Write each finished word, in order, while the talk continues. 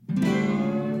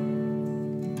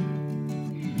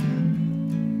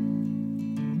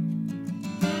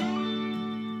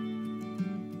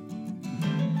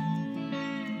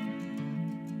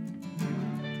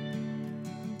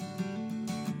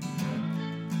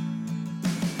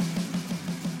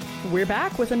We're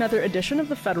back with another edition of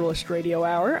the Federalist Radio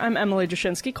Hour. I'm Emily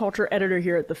Jashinsky, Culture Editor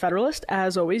here at The Federalist.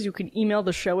 As always, you can email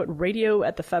the show at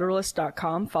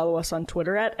radio@thefederalist.com. Follow us on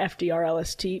Twitter at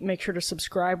FDRLST. Make sure to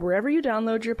subscribe wherever you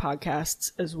download your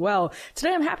podcasts as well.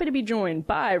 Today, I'm happy to be joined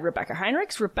by Rebeccah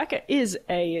Heinrichs. Rebeccah is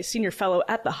a senior fellow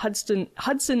at the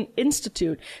Hudson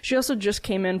Institute. She also just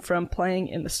came in from playing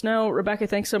in the snow. Rebeccah,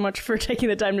 thanks so much for taking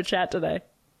the time to chat today.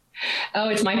 Oh,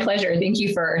 it's my pleasure. Thank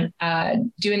you for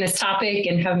doing this topic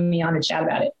and having me on to chat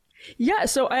about it. Yeah,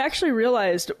 so I actually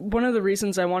realized one of the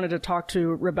reasons I wanted to talk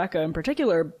to Rebeccah in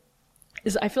particular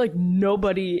is I feel like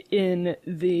nobody in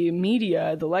the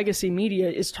media, the legacy media,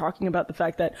 is talking about the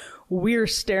fact that we're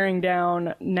staring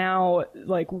down now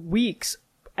like weeks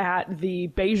at the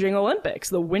Beijing Olympics,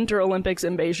 the Winter Olympics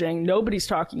in Beijing. Nobody's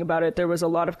talking about it. There was a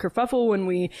lot of kerfuffle when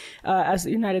we, as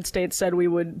the United States said, we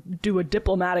would do a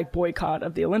diplomatic boycott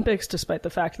of the Olympics, despite the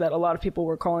fact that a lot of people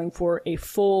were calling for a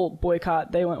full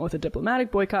boycott. They went with a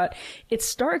diplomatic boycott. It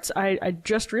starts, I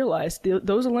just realized,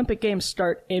 those Olympic Games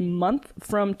start a month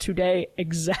from today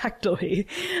exactly.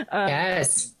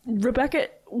 Yes. Rebeccah,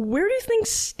 where do things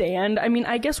stand? I mean,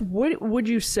 I guess, what would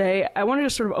you say? I wanted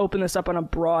to sort of open this up on a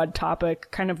broad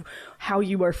topic, kind of how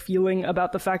you are feeling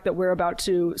about the fact that we're about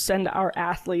to send our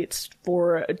athletes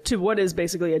to what is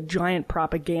basically a giant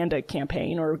propaganda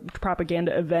campaign or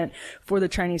propaganda event for the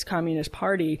Chinese Communist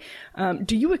Party.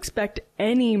 Do you expect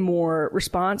any more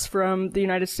response from the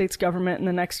United States government in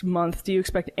the next month? Do you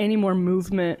expect any more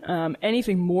movement,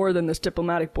 anything more than this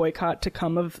diplomatic boycott to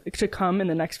come in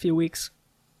the next few weeks?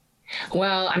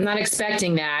 Well, I'm not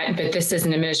expecting that, but this is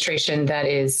an administration that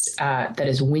is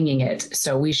winging it.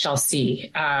 So we shall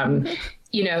see. As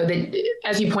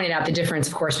you pointed out, the difference,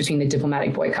 of course, between the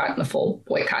diplomatic boycott and the full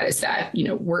boycott is that,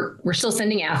 we're still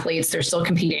sending athletes. They're still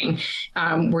competing.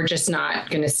 We're just not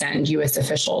going to send U.S.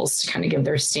 officials to kind of give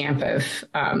their stamp of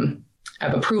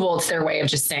approval. It's their way of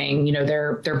just saying,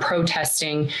 they're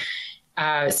protesting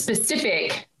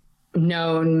specific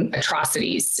known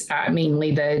atrocities,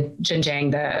 mainly the Xinjiang,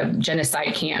 the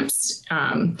genocide camps.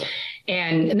 And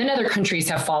then other countries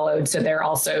have followed. So they're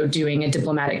also doing a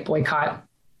diplomatic boycott.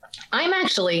 I'm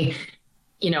actually,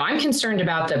 I'm concerned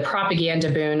about the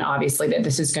propaganda boon, obviously, that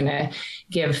this is going to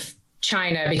give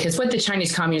China, because what the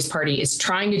Chinese Communist Party is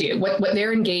trying to do, what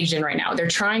they're engaged in right now, they're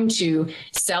trying to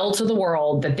sell to the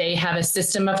world that they have a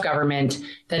system of government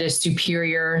that is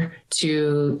superior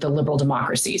to the liberal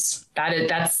democracies.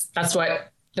 That's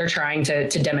what they're trying to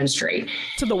demonstrate.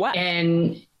 To the West.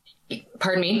 And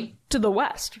pardon me? To the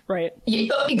West, right? Yeah,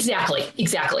 exactly.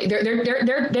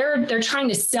 They're trying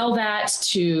to sell that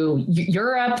to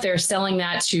Europe. They're selling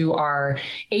that to our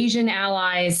Asian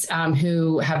allies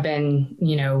who have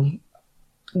been,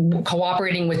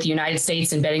 cooperating with the United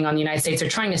States and betting on the United States. They're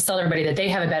trying to sell everybody that they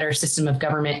have a better system of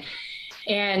government.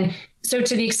 And so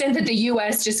to the extent that the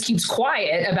U.S. just keeps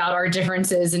quiet about our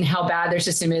differences and how bad their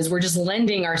system is, we're just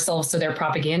lending ourselves to their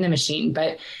propaganda machine.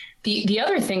 But the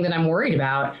other thing that I'm worried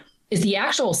about is the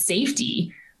actual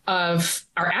safety of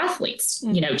our athletes.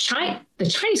 Mm-hmm. The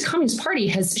Chinese Communist Party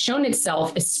has shown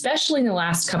itself, especially in the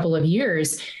last couple of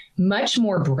years, much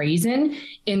more brazen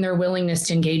in their willingness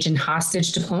to engage in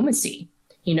hostage diplomacy,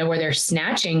 where they're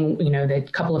snatching, the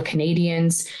couple of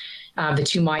Canadians, the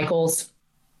two Michaels,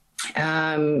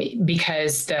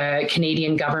 because the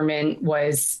Canadian government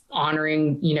was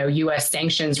honoring, U.S.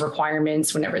 sanctions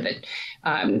requirements whenever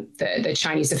the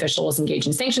Chinese official was engaged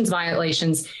in sanctions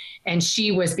violations. And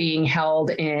she was being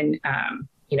held in,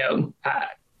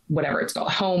 whatever it's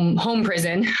called, home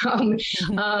prison,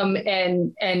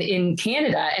 and in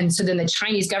Canada. And so then the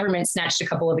Chinese government snatched a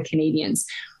couple of the Canadians,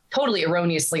 totally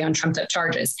erroneously on trumped up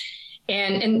charges.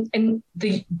 And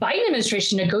the Biden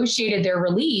administration negotiated their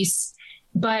release,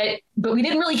 but we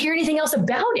didn't really hear anything else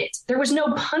about it. There was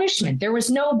no punishment. There was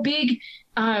no big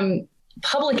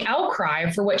public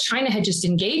outcry for what China had just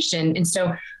engaged in. And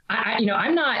so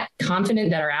I'm not confident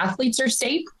that our athletes are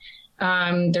safe.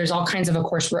 There's all kinds of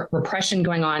course, repression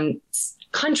going on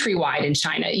countrywide in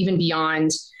China, even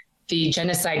beyond the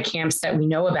genocide camps that we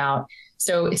know about.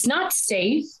 So it's not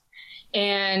safe.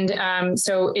 And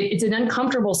so it's an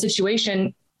uncomfortable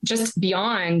situation just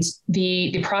beyond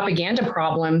the propaganda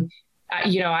problem.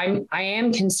 I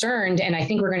am concerned, and I do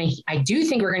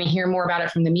think we're going to hear more about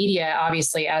it from the media,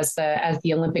 obviously, as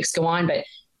the Olympics go on. But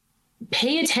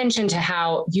pay attention to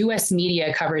how U.S.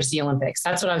 media covers the Olympics.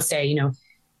 That's what I would say.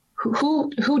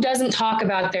 Who doesn't talk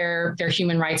about their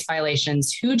human rights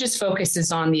violations? Who just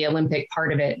focuses on the Olympic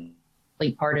part of it?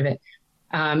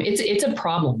 It's a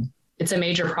problem. It's a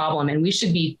major problem, and we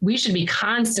should be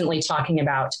constantly talking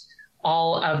about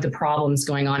all of the problems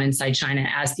going on inside China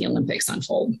as the Olympics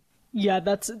unfold. Yeah,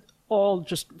 that's all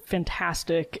just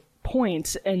fantastic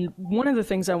points. And one of the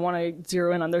things I want to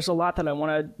zero in on, there's a lot that I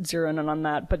want to zero in on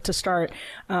that, but to start,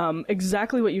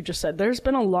 exactly what you just said, there's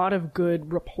been a lot of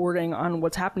good reporting on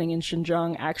what's happening in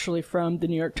Xinjiang, actually from the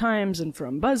New York Times and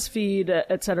from BuzzFeed,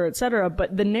 et cetera,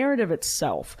 but the narrative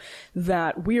itself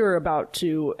that we are about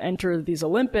to enter these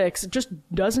Olympics just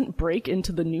doesn't break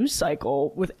into the news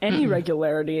cycle with any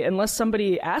regularity unless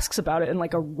somebody asks about it in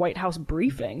like a White House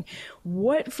briefing.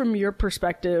 What, from your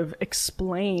perspective,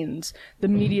 explains the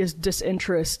media's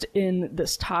disinterest in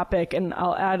this topic? And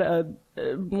I'll add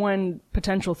one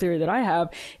potential theory that I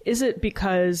have. Is it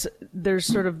because there's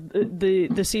sort of the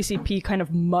CCP kind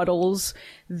of muddles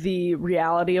the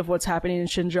reality of what's happening in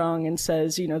Xinjiang and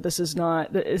says, this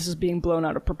is being blown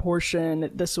out of proportion,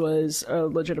 this was a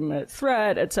legitimate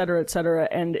threat, et cetera,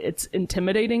 and it's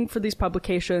intimidating for these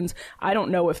publications? I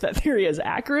don't know if that theory is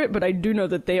accurate, but I do know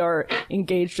that they are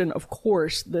engaged in, of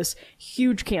course, this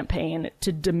huge campaign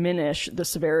to diminish the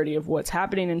severity of what's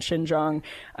happening in Xinjiang.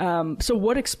 So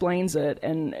what explains it?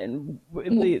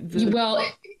 Well,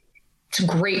 it's a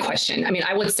great question. I mean,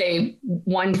 I would say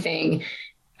one thing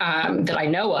that I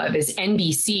know of is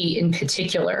NBC in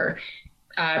particular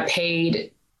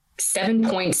paid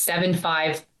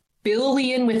 $7.75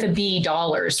 billion with a B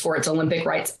dollars for its Olympic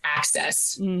rights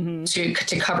access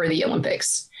to cover the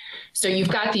Olympics. So you've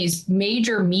got these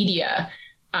major media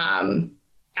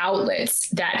outlets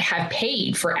that have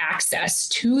paid for access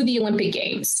to the Olympic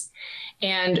Games,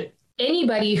 and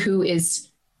anybody who is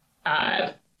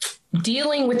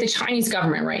dealing with the Chinese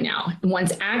government right now and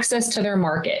wants access to their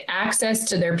market, access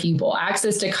to their people,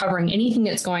 access to covering anything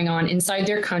that's going on inside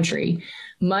their country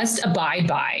must abide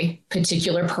by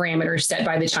particular parameters set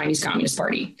by the Chinese Communist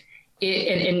Party.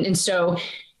 And so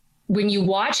when you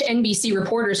watch NBC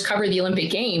reporters cover the Olympic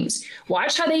Games,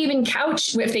 watch how they even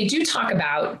couch, if they do talk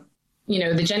about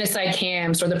the genocide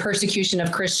camps or the persecution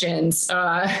of Christians,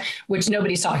 which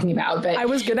nobody's talking about. But I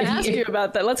was going to ask you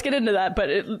about that. Let's get into that, but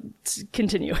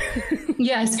continue.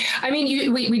 Yes. I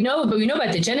mean, we know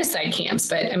about the genocide camps,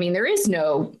 but I mean, there is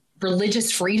no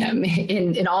religious freedom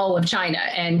in all of China,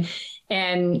 and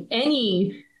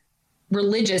any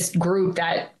religious group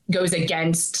that goes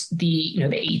against the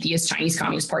atheist Chinese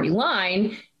Communist Party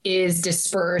line is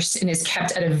dispersed and is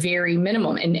kept at a very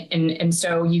minimum. And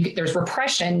so there's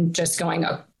repression just going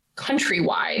up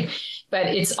countrywide, but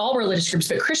it's all religious groups,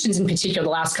 but Christians in particular, the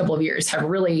last couple of years have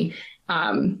really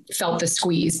felt the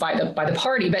squeeze by the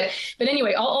party. But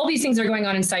anyway, all these things are going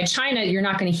on inside China you're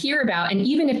not going to hear about. And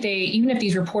even if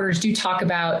these reporters do talk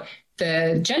about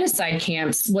the genocide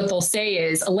camps, what they'll say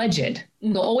is alleged.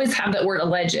 They'll always have that word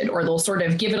alleged, or they'll sort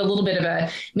of give it a little bit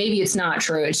of maybe it's not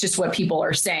true. It's just what people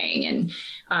are saying. And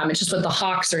it's just what the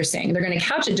hawks are saying. They're going to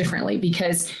couch it differently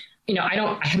because,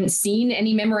 I haven't seen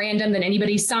any memorandum that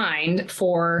anybody signed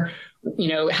for,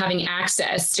 having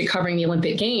access to covering the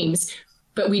Olympic Games.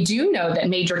 But we do know that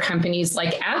major companies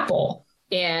like Apple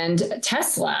and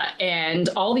Tesla and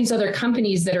all these other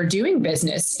companies that are doing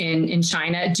business in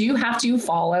China do have to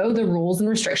follow the rules and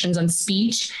restrictions on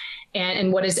speech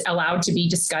and what is allowed to be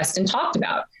discussed and talked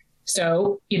about.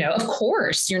 So, of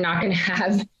course, you're not going to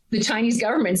have the Chinese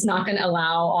government's not going to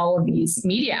allow all of these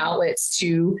media outlets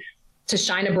to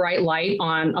shine a bright light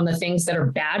on the things that are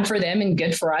bad for them and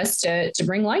good for us to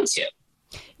bring light to.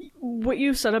 What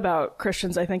you said about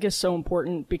Christians, I think, is so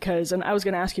important because, and I was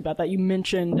going to ask you about that. You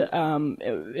mentioned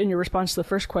in your response to the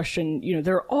first question,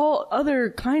 there are all other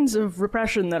kinds of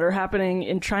repression that are happening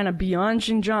in China beyond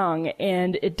Xinjiang.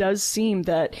 And it does seem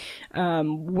that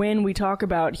when we talk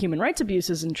about human rights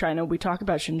abuses in China, we talk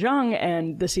about Xinjiang,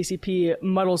 and the CCP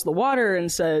muddles the water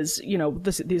and says,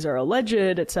 these are alleged,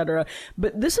 et cetera.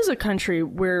 But this is a country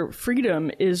where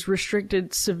freedom is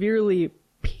restricted severely,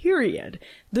 period.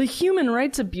 The human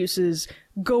rights abuses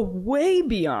go way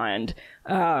beyond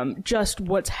just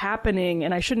what's happening.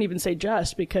 And I shouldn't even say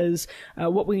just, because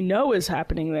what we know is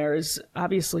happening there is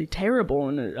obviously terrible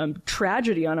and a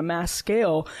tragedy on a mass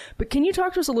scale. But can you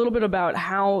talk to us a little bit about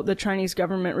how the Chinese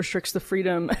government restricts the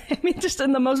freedom, just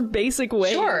in the most basic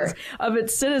ways of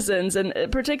its citizens, and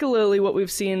particularly what we've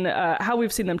seen, how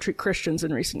we've seen them treat Christians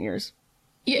in recent years?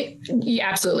 Yeah,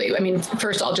 absolutely. I mean,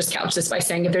 first, I'll just couch this by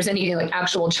saying if there's any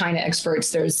actual China experts,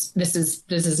 this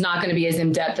is not going to be as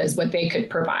in depth as what they could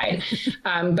provide.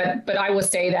 But I will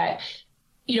say that,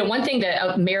 one thing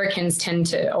that Americans tend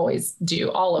to always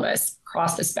do, all of us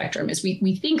across the spectrum, is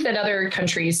we think that other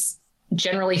countries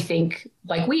generally think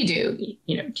like we do.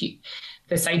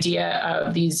 This idea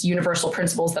of these universal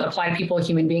principles that apply to people,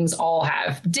 human beings all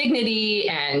have dignity,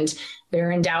 and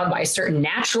they're endowed by certain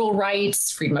natural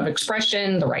rights, freedom of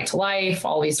expression, the right to life,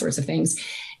 all these sorts of things.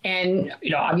 And,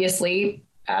 obviously,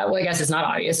 well, I guess it's not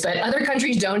obvious, but other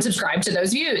countries don't subscribe to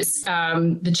those views.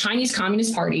 The Chinese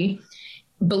Communist Party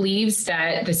believes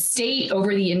that the state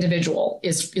over the individual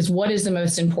is what is the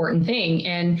most important thing.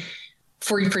 And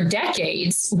for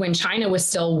decades, when China was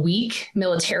still weak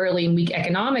militarily and weak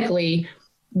economically,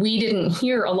 we didn't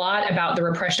hear a lot about the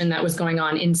repression that was going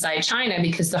on inside China,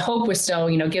 because the hope was still,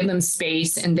 give them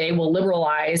space and they will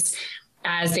liberalize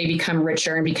as they become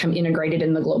richer and become integrated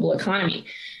in the global economy.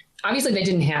 Obviously, that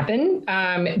didn't happen.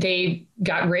 They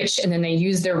got rich and then they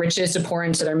used their riches to pour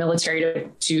into their military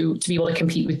to be able to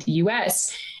compete with the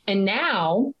US. And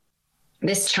now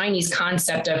this Chinese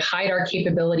concept of hide our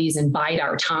capabilities and bide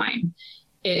our time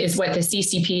is what the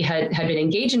CCP had been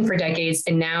engaged in for decades.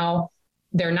 And now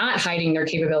they're not hiding their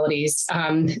capabilities.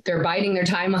 They're biding their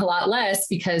time a lot less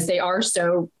because they are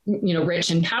so,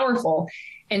 rich and powerful.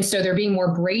 And so they're being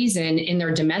more brazen in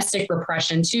their domestic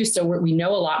repression too. So we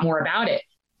know a lot more about it.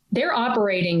 They're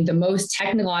operating the most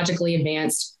technologically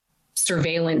advanced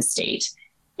surveillance state,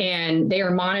 and they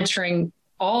are monitoring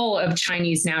all of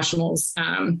Chinese nationals'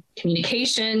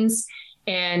 communications,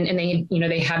 and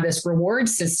they have this reward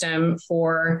system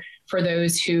for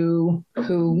those who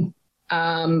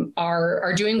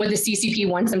are doing what the CCP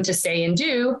wants them to say and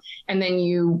do, and then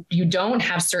you don't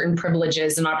have certain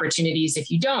privileges and opportunities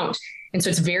if you don't, and so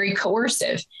it's very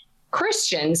coercive.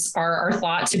 Christians are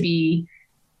thought to be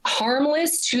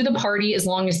harmless to the party as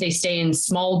long as they stay in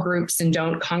small groups and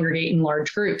don't congregate in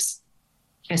large groups.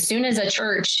 As soon as a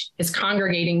church is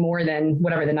congregating more than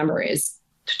whatever the number is,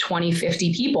 20,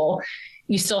 50 people,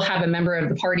 you still have a member of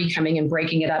the party coming and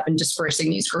breaking it up and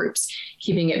dispersing these groups,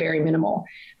 keeping it very minimal.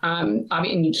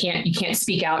 And you can't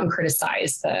speak out and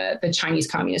criticize the Chinese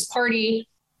Communist Party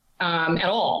at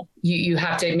all. You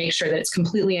have to make sure that it's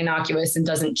completely innocuous and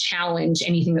doesn't challenge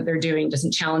anything that they're doing,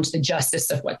 doesn't challenge the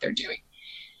justice of what they're doing.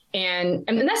 And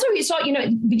that's what we saw,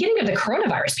 beginning of the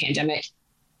coronavirus pandemic.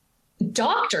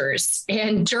 Doctors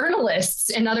and journalists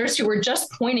and others who were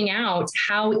just pointing out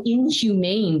how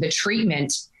inhumane the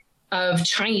treatment of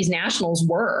Chinese nationals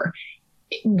were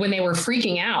when they were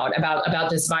freaking out about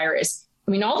this virus.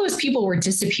 I mean, all those people were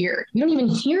disappeared. We don't even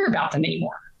hear about them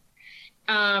anymore.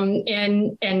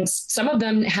 And some of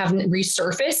them have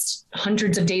resurfaced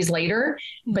hundreds of days later,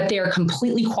 but they are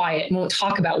completely quiet and won't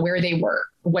talk about where they were,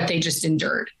 what they just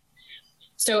endured.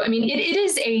 So, I mean,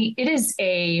 it is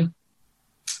a,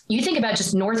 you think about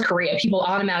just North Korea, people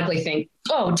automatically think,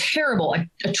 oh, terrible,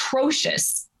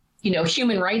 atrocious,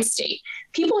 human rights state.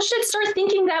 People should start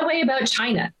thinking that way about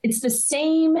China. It's the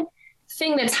same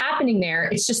thing that's happening there.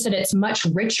 It's just that it's much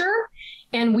richer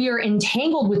and we are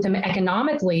entangled with them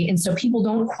economically. And so people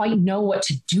don't quite know what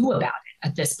to do about it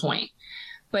at this point.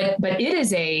 But it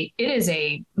is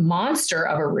a monster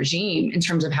of a regime in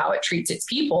terms of how it treats its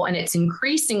people. And it's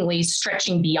increasingly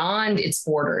stretching beyond its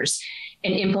borders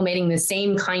and implementing the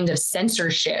same kind of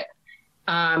censorship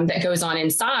that goes on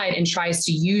inside and tries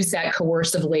to use that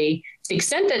coercively to the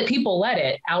extent that people let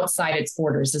it outside its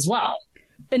borders as well.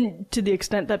 And to the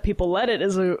extent that people let it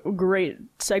is a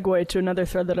great segue to another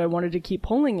thread that I wanted to keep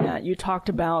pulling at. You talked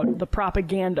about the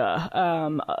propaganda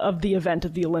of the event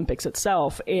of the Olympics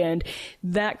itself, and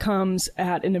that comes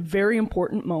in a very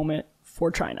important moment for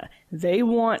China. They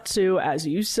want to, as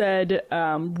you said,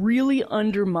 really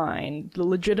undermine the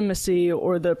legitimacy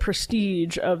or the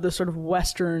prestige of the sort of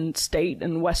Western state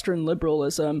and Western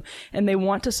liberalism. And they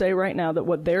want to say right now that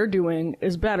what they're doing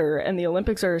is better. And the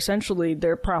Olympics are essentially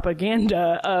their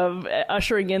propaganda of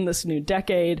ushering in this new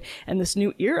decade and this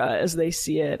new era, as they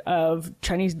see it, of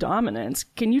Chinese dominance.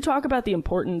 Can you talk about the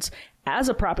importance as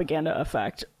a propaganda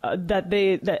effect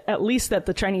that at least that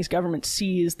the Chinese government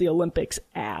sees the Olympics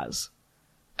as?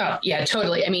 Oh, yeah,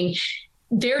 totally. I mean,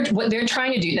 what they're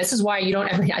trying to do, this is why you don't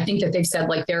ever, I think that they've said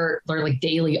like they're like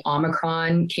daily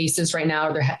Omicron cases right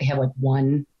now. They have like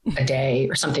one a day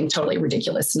or something totally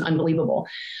ridiculous and unbelievable.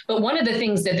 But one of the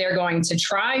things that they're going to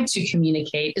try to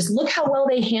communicate is look how well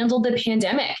they handled the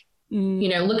pandemic.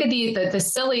 Look at the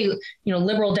silly,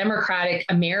 liberal democratic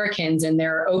Americans and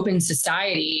their open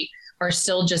society are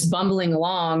still just bumbling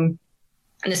along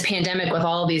in this pandemic with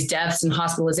all of these deaths and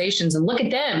hospitalizations. And look at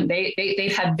them.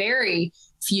 They've had very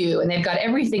few and they've got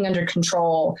everything under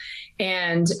control.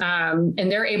 And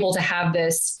they're able to have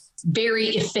this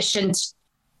very efficient,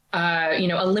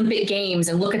 Olympic Games,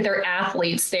 and look at their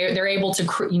athletes. They're able to,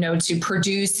 to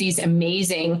produce these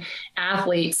amazing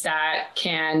athletes that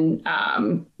can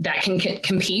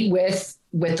compete with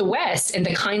the West and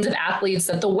the kinds of athletes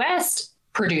that the West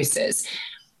produces.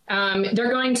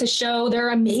 They're going to show their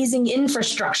amazing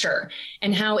infrastructure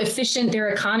and how efficient their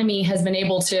economy has been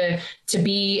able to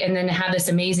be, and then have this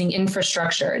amazing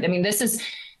infrastructure. I mean, this is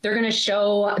They're going to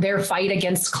show their fight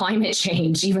against climate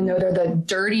change, even though they're the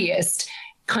dirtiest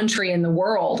country in the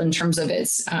world in terms of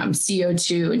its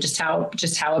CO2 and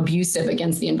just how abusive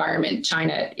against the environment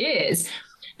China is.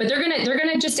 But they're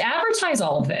gonna just advertise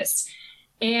all of this,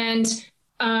 and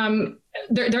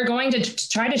they're going to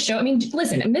try to show. I mean,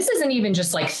 listen, and this isn't even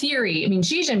just like theory. I mean,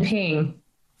 Xi Jinping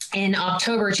in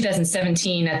October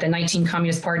 2017 at the 19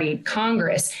 Communist Party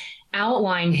Congress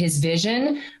outlined his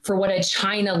vision for what a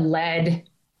China-led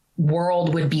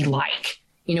world would be like.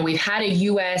 You know, we've had a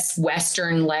U.S.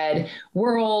 Western-led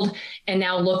world, and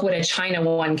now look what a China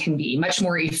one can be: much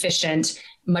more efficient,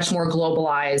 much more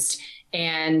globalized.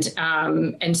 And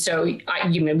so,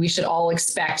 we should all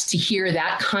expect to hear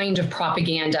that kind of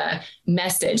propaganda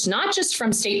message, not just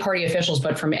from state party officials,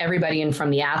 but from everybody and from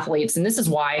the athletes. And this is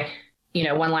why,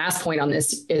 one last point on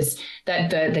this is that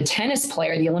the tennis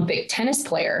player, the Olympic tennis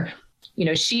player,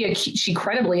 she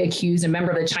credibly accused a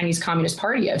member of the Chinese Communist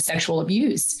Party of sexual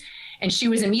abuse, and she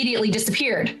was immediately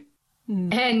disappeared.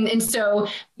 And so,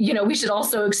 we should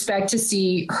also expect to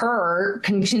see her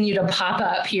continue to pop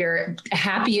up here,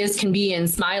 happy as can be and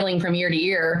smiling from ear to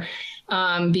ear,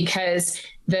 because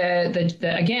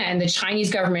the Chinese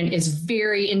government is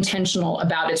very intentional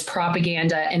about its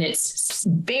propaganda and its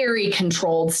very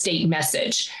controlled state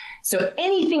message. So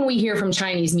anything we hear from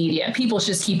Chinese media, people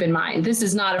just keep in mind, this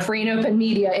is not a free and open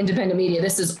media, independent media.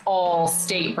 This is all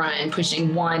state run,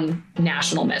 pushing one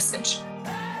national message.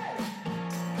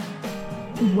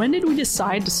 When did we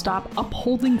decide to stop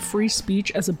upholding free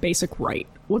speech as a basic right?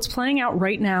 What's playing out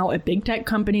right now at big tech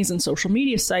companies and social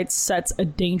media sites sets a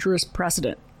dangerous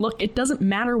precedent. Look, it doesn't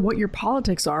matter what your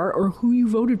politics are or who you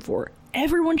voted for.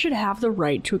 Everyone should have the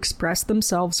right to express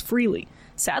themselves freely.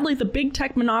 Sadly, the big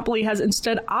tech monopoly has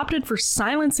instead opted for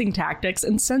silencing tactics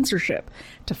and censorship.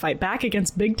 To fight back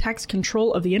against big tech's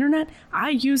control of the internet,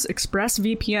 I use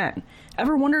ExpressVPN.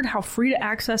 Ever wondered how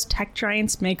free-to-access tech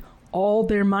giants make all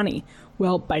their money?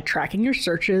 Well, by tracking your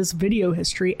searches, video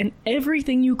history, and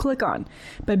everything you click on,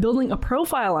 by building a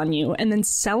profile on you and then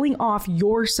selling off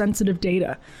your sensitive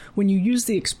data. When you use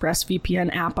the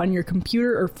ExpressVPN app on your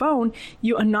computer or phone,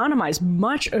 you anonymize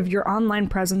much of your online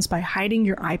presence by hiding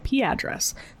your IP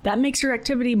address. That makes your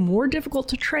activity more difficult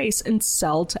to trace and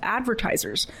sell to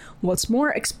advertisers. What's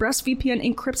more, ExpressVPN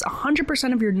encrypts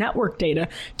 100% of your network data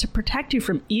to protect you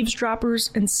from eavesdroppers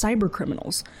and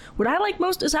cybercriminals. What I like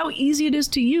most is how easy it is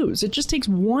to use. It just takes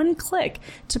one click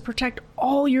to protect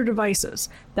all your devices.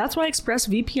 That's why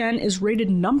ExpressVPN is rated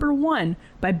 #1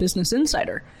 by Business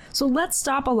Insider. So let's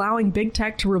stop allowing big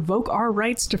tech to revoke our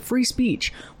rights to free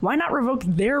speech. Why not revoke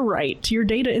their right to your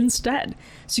data instead?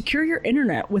 Secure your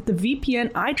internet with the VPN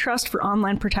I trust for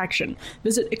online protection.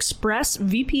 Visit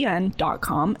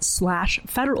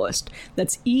expressvpn.com/Federalist.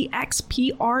 That's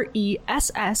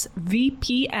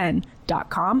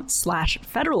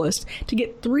expressvpn.com/Federalist to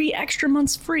get 3 extra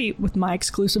months free with my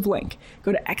exclusive link.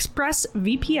 Go to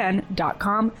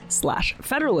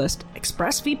expressvpn.com/Federalist,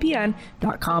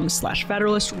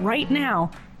 expressvpn.com/Federalist right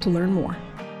now to learn more.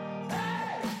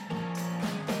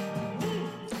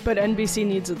 But NBC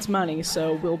needs its money,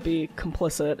 so we'll be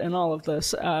complicit in all of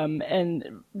this. And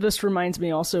this reminds me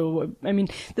also,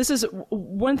 this is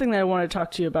one thing that I want to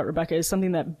talk to you about, Rebeccah, is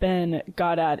something that Ben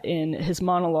got at in his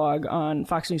monologue on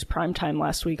Fox News Primetime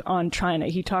last week on China.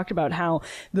 He talked about how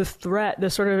the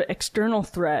sort of external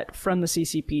threat from the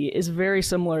CCP is very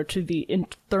similar to the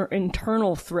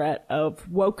internal threat of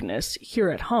wokeness here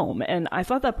at home. And I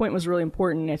thought that point was really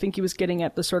important. I think he was getting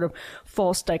at the sort of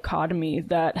false dichotomy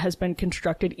that has been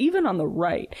constructed even on the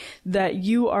right, that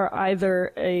you're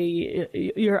either a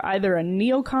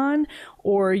neocon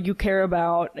or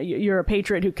you're a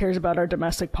patriot who cares about our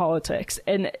domestic politics.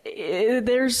 And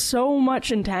there's so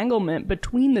much entanglement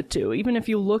between the two. Even if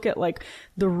you look at like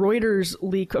the Reuters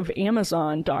leak of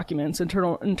Amazon documents,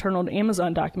 internal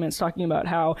Amazon documents talking about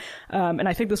how, and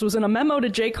I think this was in a memo to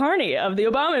Jay Carney of the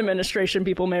Obama administration,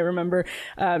 people may remember,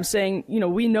 saying,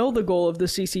 we know the goal of the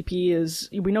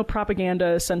CCP we know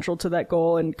propaganda is central to that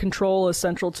goal and control is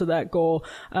central to that goal.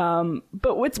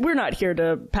 But we're not here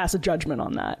to pass a judgment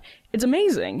on that. It's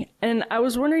amazing. And I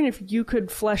was wondering if you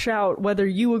could flesh out whether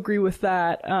you agree with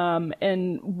that,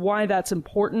 and why that's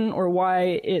important or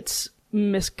why it's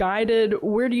misguided.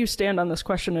 Where do you stand on this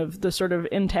question of the sort of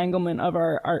entanglement of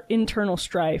our internal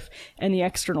strife and the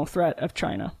external threat of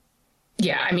China?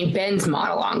 Yeah, Ben's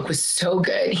monologue was so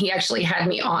good. He actually had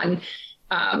me on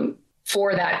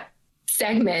for that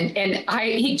segment, and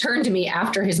he turned to me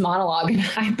after his monologue, and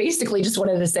I basically just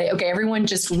wanted to say, okay, everyone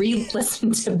just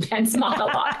re-listen to Ben's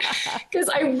monologue, because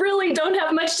I really don't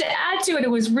have much to add to it. It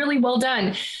was really well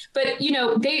done. But,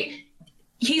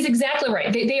 He's exactly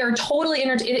right. They are totally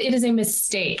it is a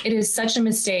mistake. It is such a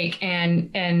mistake. And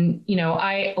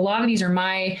a lot of these are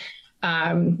my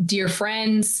dear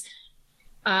friends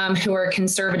who are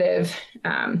conservative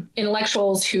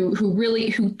intellectuals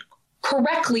who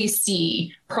correctly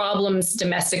see problems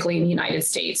domestically in the United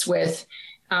States with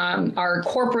our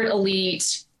corporate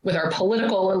elite, with our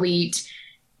political elite,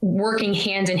 working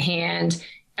hand in hand,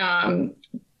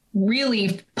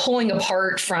 really pulling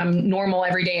apart from normal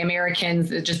everyday Americans.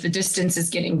 Just the distance is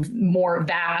getting more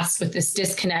vast with this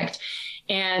disconnect.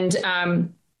 And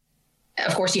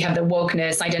of course, you have the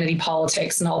wokeness, identity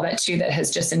politics, and all that too, that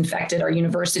has just infected our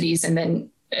universities and then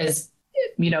has,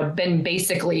 been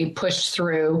basically pushed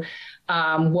through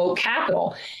woke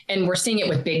capital. And we're seeing it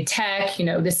with big tech.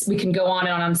 We can go on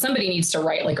and on. Somebody needs to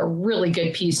write like a really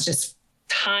good piece just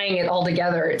tying it all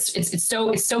together. It's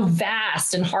so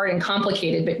vast and hard and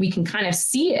complicated, but we can kind of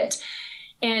see it.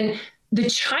 And the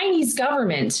Chinese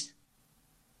government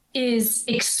is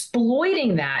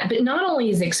exploiting that, but not only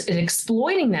is it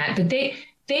exploiting that, but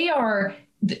they are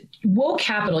woke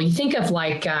capital. You think of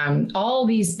like all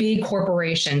these big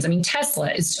corporations. I mean,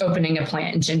 Tesla is opening a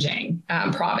plant in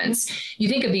Xinjiang province. You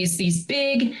think of these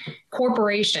big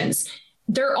corporations.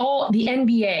 They're all the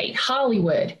NBA,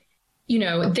 Hollywood.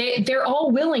 They're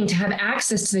all willing to have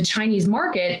access to the Chinese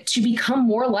market to become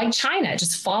more like China,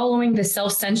 just following the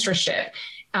self-censorship.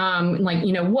 They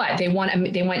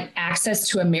want access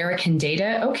to American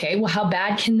data. Okay, well, how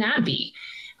bad can that be?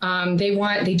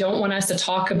 They don't want us to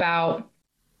talk about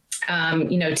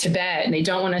Tibet, and they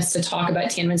don't want us to talk about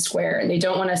Tiananmen Square, and they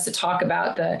don't want us to talk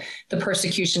about the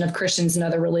persecution of Christians and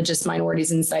other religious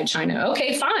minorities inside China.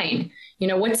 Okay, fine.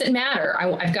 What's it matter?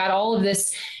 I've got all of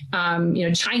this,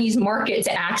 Chinese market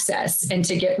to access and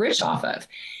to get rich off of.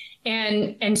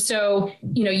 And so,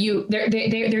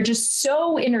 they're just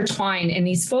so intertwined. And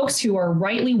these folks who are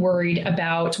rightly worried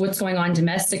about what's going on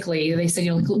domestically, they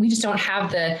said, we just don't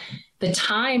have the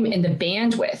time and the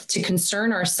bandwidth to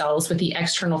concern ourselves with the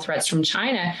external threats from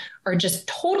China, are just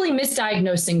totally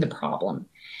misdiagnosing the problem.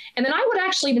 And then I would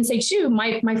actually even say, too,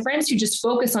 my friends who just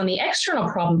focus on the external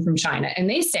problem from China, and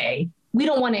they say, we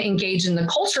don't want to engage in the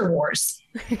culture wars,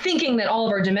 thinking that all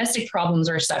of our domestic problems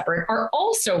are separate, are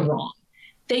also wrong.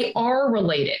 They are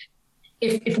related.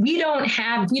 If we don't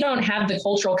have the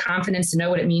cultural confidence to know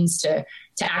what it means to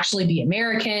actually be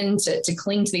American, to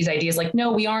cling to these ideas like,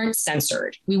 no, we aren't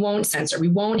censored. We won't censor. We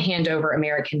won't hand over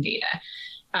American data.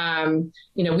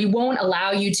 We won't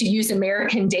allow you to use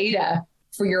American data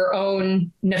for your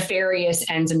own nefarious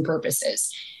ends and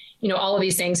purposes. All of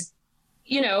these things,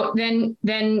 then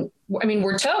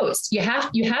we're toast. You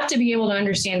have to be able to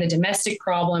understand the domestic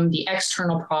problem, the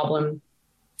external problem.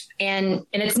 And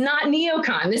it's not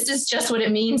neocon. This is just what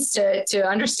it means to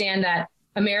understand that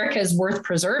America is worth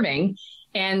preserving.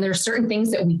 And there's certain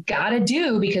things that we got to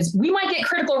do, because we might get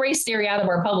critical race theory out of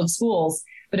our public schools.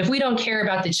 But if we don't care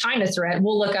about the China threat,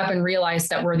 we'll look up and realize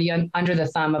that we're under the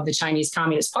thumb of the Chinese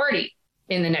Communist Party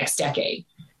in the next decade.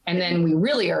 And then we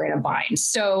really are in a bind.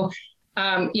 So,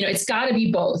 it's got to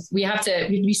be both. We have to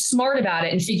be smart about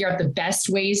it and figure out the best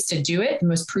ways to do it, the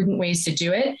most prudent ways to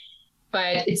do it.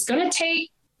 But it's going to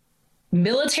take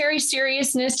military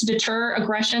seriousness to deter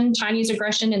Chinese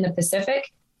aggression in the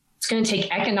Pacific. It's going to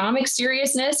take economic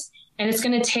seriousness, and it's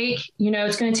going to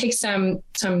take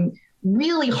some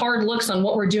really hard looks on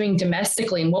what we're doing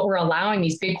domestically and what we're allowing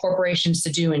these big corporations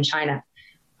to do in China.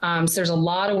 So there's a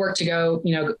lot of work to go,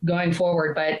 going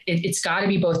forward, but it's got to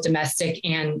be both domestic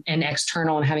and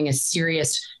external, and having a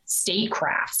serious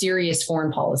statecraft, serious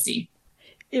foreign policy.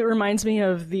 It reminds me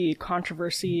of the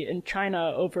controversy in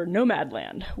China over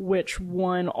Nomadland, which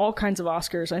won all kinds of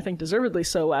Oscars, I think deservedly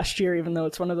so, last year, even though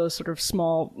it's one of those sort of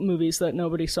small movies that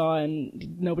nobody saw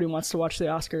and nobody wants to watch the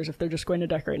Oscars if they're just going to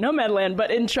decorate Nomadland. But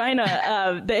in China,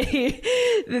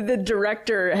 the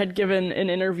director had given an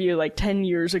interview like 10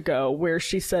 years ago where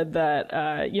she said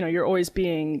that, you're always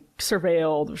being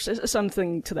surveilled, or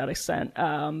something to that extent.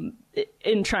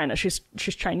 In China, she's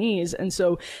Chinese, and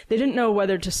so they didn't know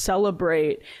whether to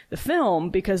celebrate the film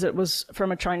because it was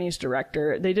from a Chinese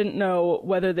director. They didn't know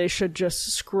whether they should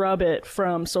just scrub it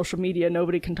from social media.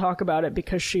 Nobody can talk about it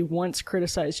because she once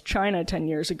criticized China 10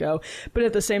 years ago. But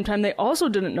at the same time, they also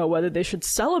didn't know whether they should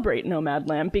celebrate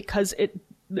Nomadland because it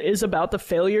is about the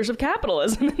failures of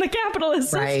capitalism and the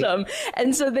capitalist system. Right.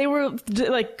 And so they were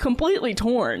like completely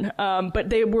torn. But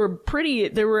there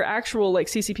were actual like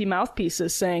CCP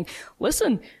mouthpieces saying,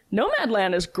 listen,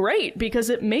 Nomadland is great because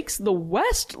it makes the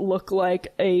West look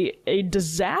like a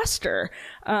disaster.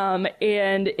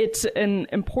 And it's an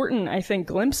important, I think,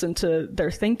 glimpse into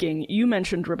their thinking. You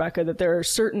mentioned, Rebeccah, that there are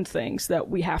certain things that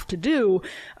we have to do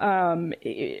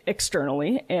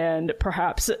externally and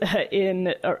perhaps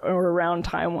in or around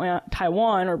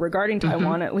Taiwan or regarding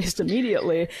Taiwan, at least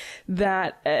immediately,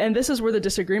 and this is where the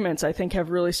disagreements, I think, have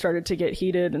really started to get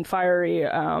heated and fiery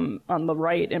on the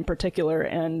right in particular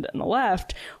and on the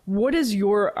left. What is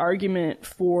your argument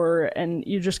for, and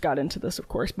you just got into this, of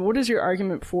course, but what is your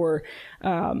argument for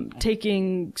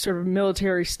taking sort of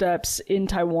military steps in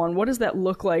Taiwan? What does that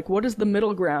look like? What is the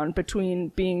middle ground between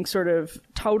being sort of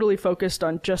totally focused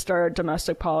on just our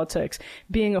domestic politics,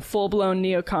 being a full-blown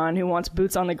neocon who wants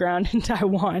boots on the ground in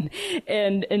Taiwan,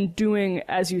 and doing,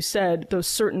 as you said, those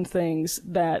certain things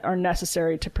that are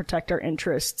necessary to protect our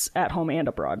interests at home and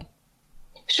abroad?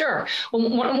 Sure. Well,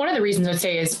 one of the reasons I'd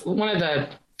say is I'm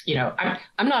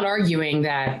not arguing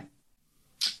that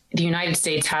the United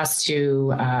States has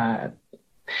to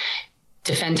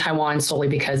defend Taiwan solely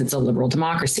because it's a liberal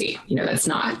democracy. That's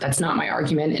not my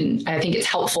argument. And I think it's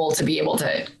helpful to be able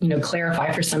to,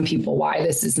 clarify for some people why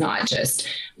this is not just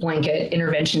blanket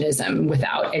interventionism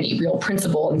without any real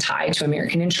principle and tie to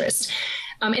American interest.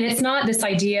 And it's not this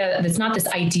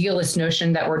idealist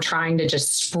notion that we're trying to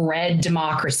just spread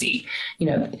democracy.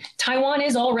 Taiwan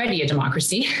is already a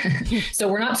democracy, so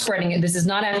we're not spreading it. This is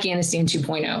not Afghanistan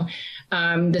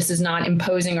 2.0. This is not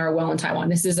imposing our will in Taiwan.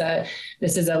 This is a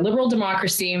liberal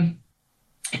democracy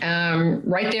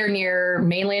right there near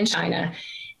mainland China.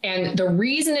 And the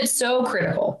reason it's so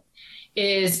critical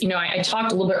is, I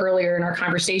talked a little bit earlier in our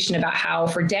conversation about how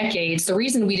for decades, the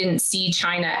reason we didn't see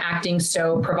China acting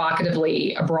so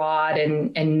provocatively abroad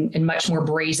and much more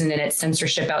brazen in its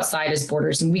censorship outside its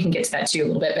borders, and we can get to that too a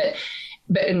little bit,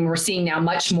 but we're seeing now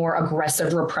much more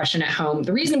aggressive repression at home.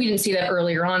 The reason we didn't see that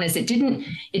earlier on is it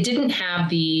didn't have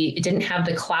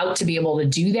the clout to be able to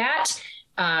do that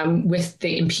with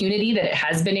the impunity that it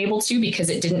has been able to, because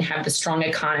it didn't have the strong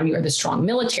economy or the strong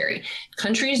military.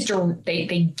 Countries,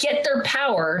 they get their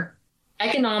power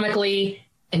economically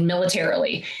and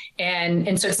militarily.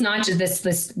 And so it's not just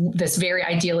this very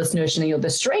idealist notion, the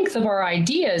strength of our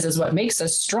ideas is what makes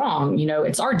us strong.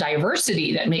 It's our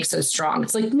diversity that makes us strong.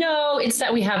 It's like, no, it's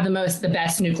that we have the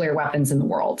best nuclear weapons in the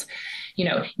world.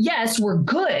 Yes, we're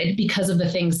good because of the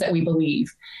things that we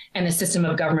believe and the system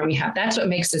of government we have. That's what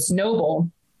makes us noble.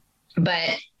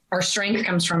 But our strength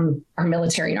comes from our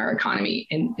military and our economy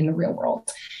in the real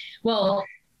world. Well,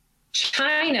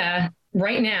 China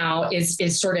right now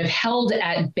is sort of held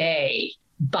at bay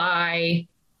by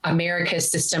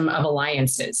America's system of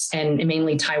alliances and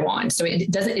mainly Taiwan. So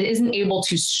it isn't able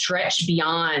to stretch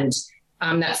beyond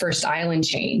that first island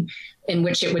chain, in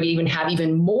which it would even have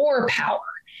even more power.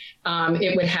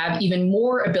 It would have even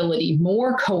more ability,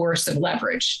 more coercive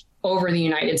leverage over the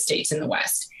United States and the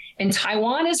West. And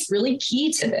Taiwan is really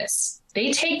key to this.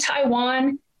 They take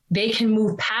Taiwan, they can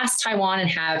move past Taiwan and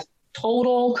have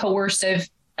total coercive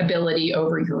ability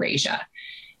over Eurasia.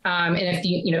 And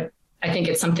if I think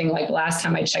it's something like last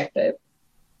time I checked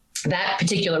that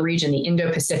particular region, the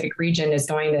Indo-Pacific region, is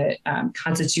going to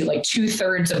constitute like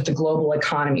 2/3 of the global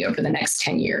economy over the next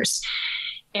 10 years.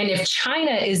 And if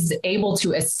China is able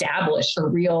to establish a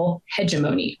real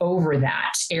hegemony over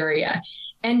that area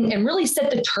and really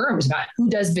set the terms about who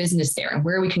does business there and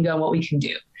where we can go and what we can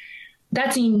do,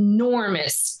 that's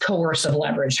enormous coercive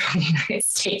leverage on the United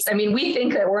States. I mean, we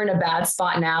think that we're in a bad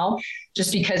spot now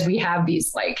just because we have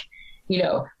these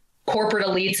corporate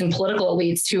elites and political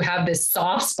elites who have this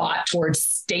soft spot towards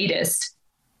statist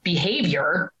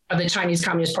behavior of the Chinese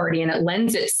Communist Party, and it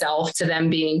lends itself to them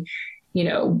being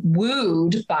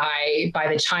wooed by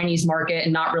the Chinese market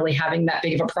and not really having that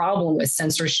big of a problem with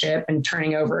censorship and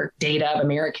turning over data of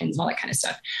Americans and all that kind of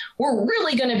stuff. We're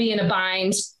really going to be in a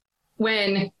bind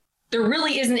when there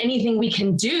really isn't anything we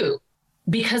can do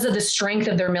because of the strength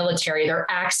of their military, their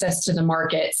access to the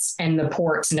markets and the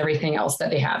ports and everything else that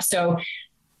they have. So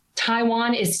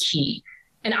Taiwan is key.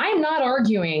 And I'm not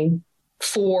arguing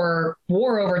for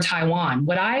war over Taiwan.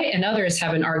 What I and others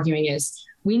have been arguing is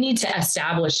we need to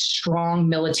establish strong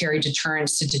military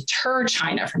deterrence to deter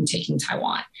China from taking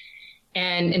Taiwan.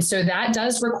 And so that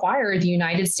does require the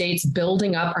United States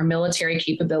building up our military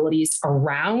capabilities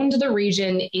around the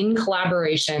region in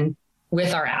collaboration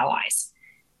with our allies.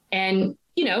 And,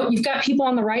 you've got people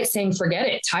on the right saying, forget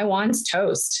it, Taiwan's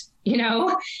toast,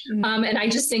 And I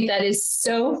just think that is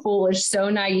so foolish, so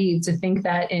naive to think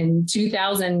that in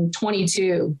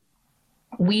 2022,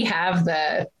 we have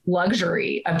the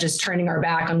luxury of just turning our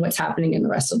back on what's happening in the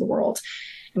rest of the world.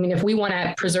 I mean, if we want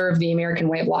to preserve the American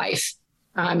way of life,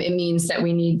 it means that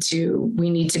we need to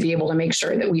be able to make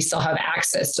sure that we still have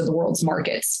access to the world's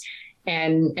markets.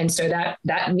 And so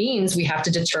that means we have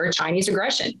to deter Chinese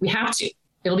aggression. We have to.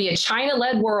 It'll be a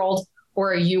China-led world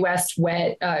or a U.S.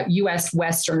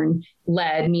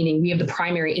 Western-led, meaning we have the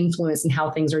primary influence in how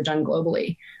things are done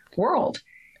globally, world.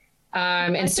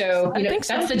 That's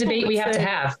the debate we have to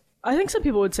have. I think some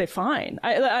people would say fine.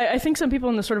 I think some people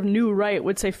in the sort of new right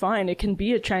would say fine. It can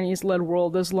be a Chinese-led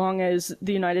world as long as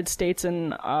the United States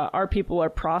and our people are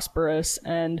prosperous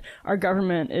and our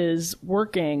government is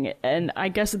working. And I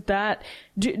guess that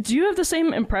do you have the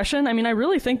same impression? I mean, I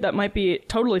really think that might be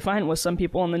totally fine with some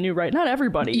people on the new right. Not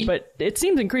everybody, but it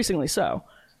seems increasingly so.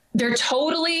 They're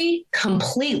totally,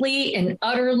 completely, and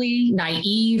utterly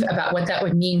naive about what that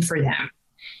would mean for them.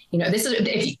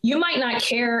 If you might not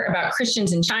care about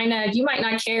Christians in China, you might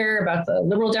not care about the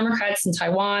liberal Democrats in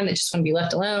Taiwan that just want to be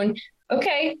left alone.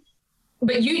 Okay.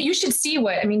 But you should see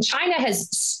China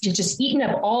has just eaten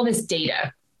up all this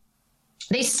data.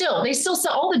 They still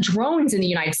sell all the drones in the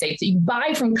United States that you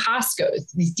buy from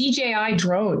Costco, these DJI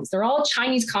drones. They're all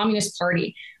Chinese Communist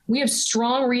Party. We have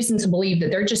strong reason to believe that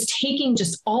they're just taking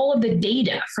just all of the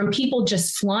data from people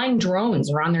just flying drones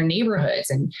around their neighborhoods,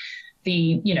 and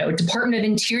the Department of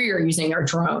Interior using our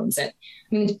drones.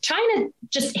 And China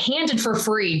just handed for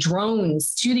free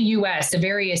drones to the U.S. to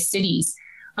various cities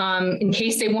in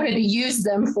case they wanted to use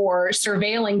them for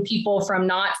surveilling people from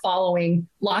not following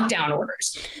lockdown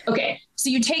orders. Okay, so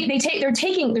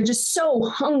they're just so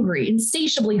hungry,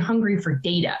 insatiably hungry for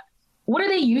data. What are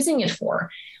they using it for?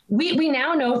 We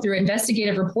now know through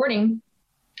investigative reporting,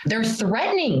 they're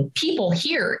threatening people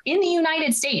here in the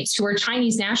United States who are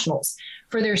Chinese nationals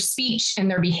for their speech and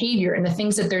their behavior and the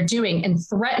things that they're doing, and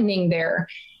threatening their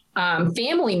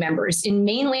family members in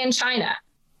mainland China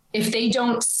if they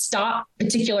don't stop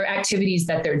particular activities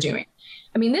that they're doing.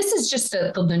 I mean, this is just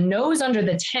the nose under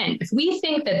the tent. If we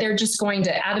think that they're just going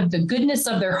to, out of the goodness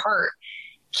of their heart,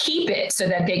 keep it so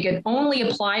that they could only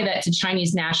apply that to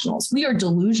Chinese nationals, we are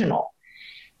delusional.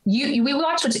 We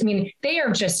watch they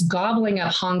are just gobbling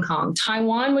up Hong Kong.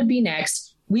 Taiwan would be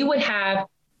next. We would have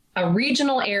a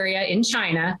regional area in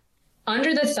China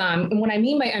under the thumb. And what I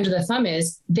mean by under the thumb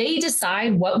is they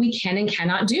decide what we can and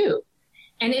cannot do.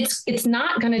 And it's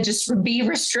not going to just be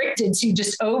restricted to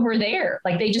just over there.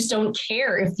 Like, they just don't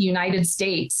care if the United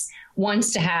States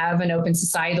wants to have an open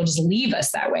society. They'll just leave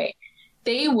us that way.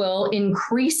 They will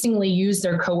increasingly use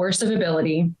their coercive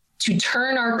ability to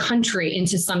turn our country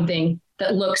into something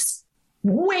that looks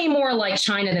way more like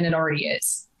China than it already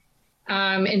is.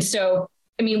 And so,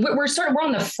 we're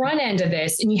on the front end of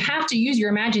this, and you have to use your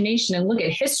imagination and look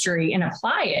at history and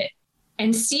apply it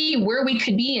and see where we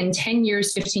could be in 10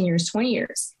 years, 15 years, 20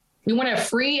 years. We want a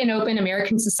free and open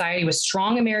American society with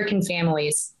strong American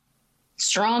families,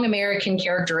 strong American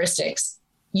characteristics.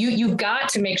 You've got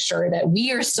to make sure that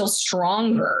we are still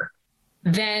stronger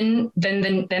than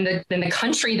the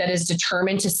country that is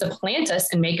determined to supplant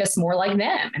us and make us more like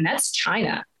them. And that's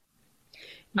China.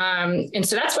 And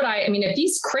so that's what if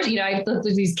these I look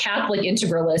at these Catholic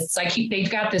integralists,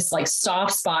 they've got this like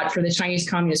soft spot for the Chinese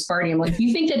Communist Party. I'm like,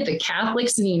 you think that the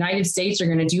Catholics in the United States are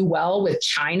going to do well with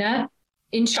China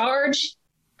in charge?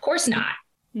 Of course not.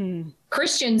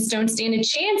 Christians don't stand a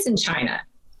chance in China.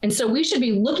 And so we should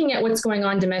be looking at what's going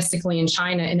on domestically in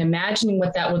China and imagining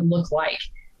what that would look like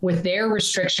with their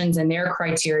restrictions and their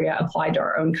criteria applied to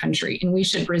our own country. And we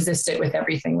should resist it with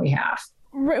everything we have.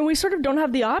 Right, and we sort of don't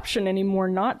have the option anymore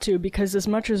not to, because as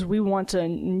much as we want to,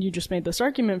 and you just made this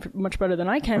argument much better than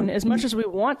I can, as much as we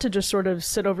want to just sort of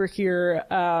sit over here,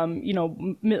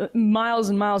 miles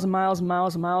and miles and miles and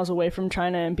miles and miles away from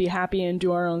China and be happy and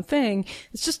do our own thing,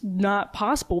 it's just not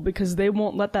possible because they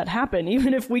won't let that happen.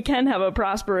 Even if we can have a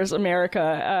prosperous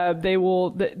America,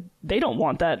 they don't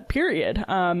want that, period.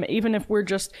 Even if we're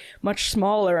just much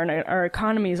smaller and our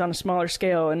economy is on a smaller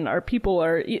scale and our people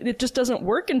it just doesn't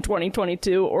work in 2022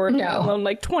 or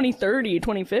like 2030,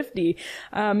 2050.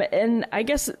 And I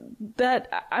guess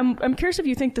that I'm curious if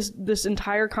you think this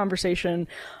entire conversation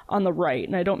on the right,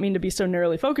 and I don't mean to be so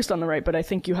narrowly focused on the right, but I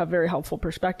think you have very helpful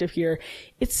perspective here.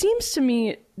 It seems to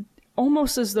me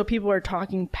almost as though people are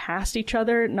talking past each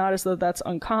other, not as though that's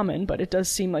uncommon, but it does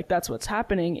seem like that's what's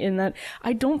happening, in that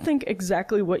I don't think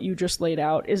exactly what you just laid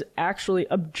out is actually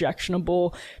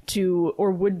objectionable to,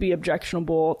 or would be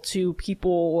objectionable to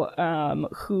people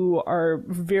who are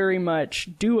very much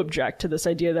do object to this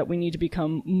idea that we need to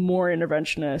become more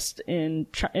interventionist in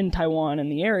Taiwan and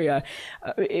the area.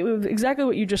 Exactly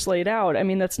what you just laid out. I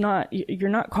mean, you're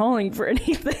not calling for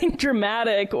anything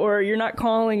dramatic, or you're not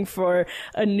calling for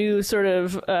a new sort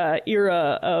of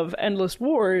era of endless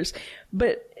wars,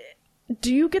 but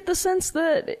Do you get the sense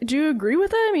do you agree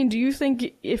with that? I mean, do you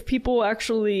think if people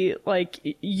actually, like,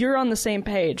 you're on the same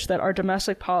page that our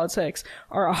domestic politics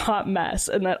are a hot mess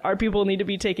and that our people need to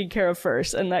be taken care of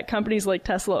first, and that companies like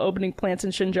Tesla opening plants in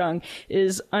Xinjiang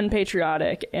is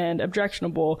unpatriotic and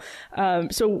objectionable,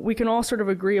 so we can all sort of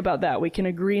agree about that. We can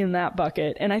agree in that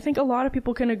bucket. And I think a lot of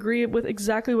people can agree with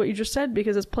exactly what you just said,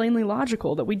 because it's plainly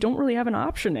logical that we don't really have an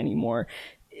option anymore.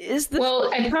 Is the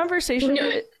conversation...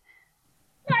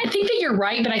 I think that you're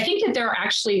right, but I think that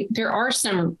there are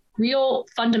some real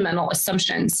fundamental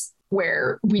assumptions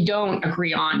where we don't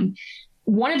agree on.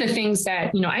 One of the things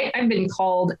that, I've been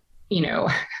called,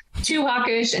 too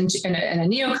hawkish and a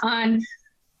neocon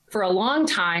for a long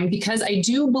time, because I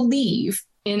do believe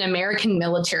in American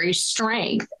military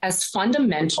strength as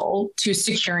fundamental to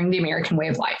securing the American way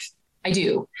of life. I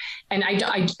do. And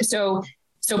so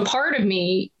part of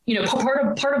me,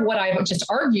 part of what I've just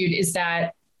argued is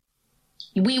that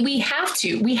we have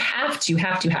to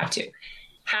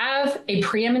have a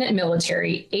preeminent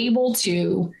military able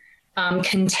to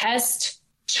contest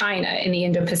China in the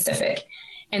Indo-Pacific.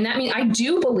 And that means I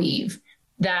do believe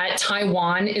that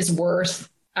Taiwan is worth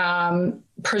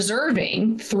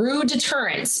preserving through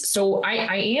deterrence. So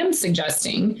I am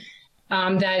suggesting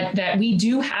that we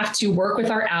do have to work with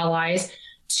our allies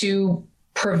to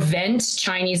prevent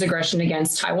Chinese aggression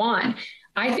against Taiwan.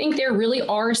 I think there really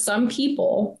are some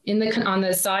people on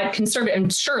the side, conservative,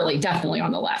 and surely definitely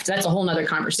on the left, that's a whole nother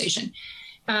conversation,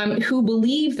 who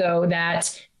believe, though,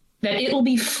 that it'll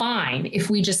be fine if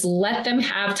we just let them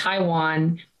have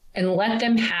Taiwan and let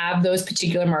them have those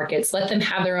particular markets, let them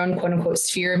have their own quote unquote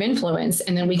sphere of influence,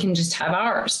 and then we can just have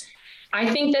ours. I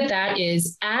think that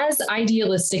is as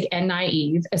idealistic and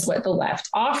naive as what the left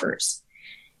offers.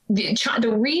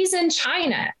 The reason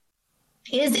China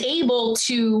is able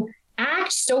to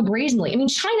act so brazenly. I mean,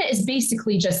 China is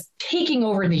basically just taking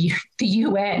over the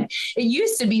UN. It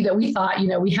used to be that we thought,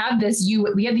 we have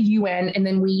the UN, and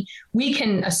then we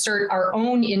can assert our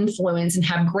own influence and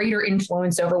have greater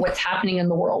influence over what's happening in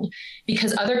the world,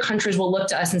 because other countries will look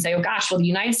to us and say, oh gosh, well, the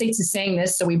United States is saying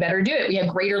this, so we better do it. We have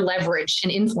greater leverage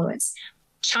and influence.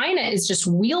 China is just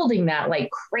wielding that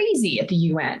like crazy at the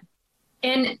UN.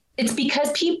 And it's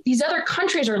because these other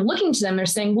countries are looking to them. They're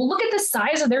saying, well, look at the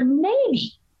size of their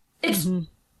Navy.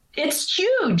 It's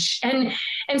huge. And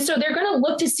so they're going to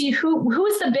look to see who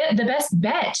is the best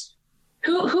bet,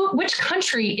 which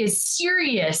country is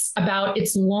serious about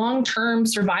its long-term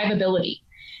survivability.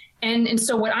 And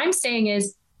so what I'm saying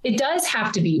is we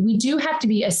do have to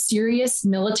be a serious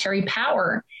military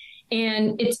power.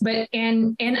 And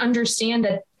understand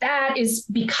that is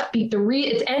because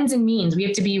it's ends and means. We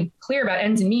have to be clear about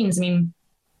ends and means. I mean,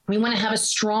 we want to have a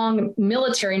strong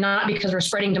military, not because we're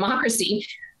spreading democracy,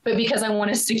 but because I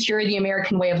want to secure the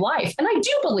American way of life. And I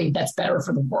do believe that's better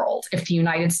for the world if the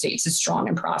United States is strong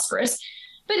and prosperous,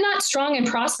 but not strong and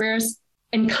prosperous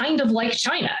and kind of like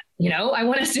China. I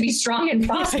want us to be strong and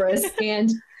prosperous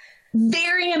and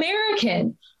very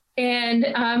American. And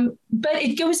but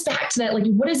it goes back to that, like,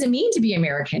 what does it mean to be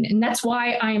American? And that's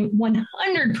why I'm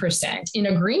 100% in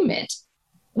agreement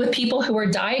with people who are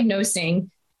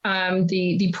diagnosing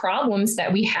the problems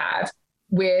that we have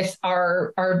with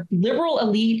our liberal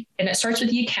elite, and it starts with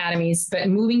the academies, but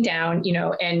moving down,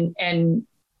 and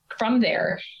from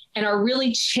there, and are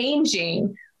really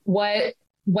changing what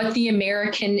the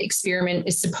American experiment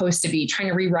is supposed to be, trying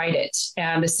to rewrite it, the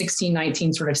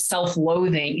 1619 sort of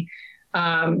self-loathing,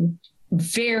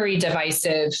 very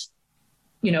divisive,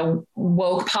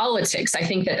 woke politics. I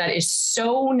think that is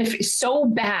so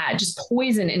bad, just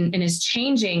poison, and is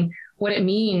changing what it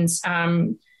means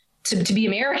to be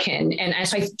American. And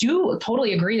so I do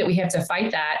totally agree that we have to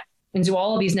fight that and do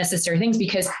all of these necessary things,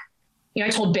 because, I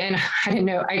told Ben, I didn't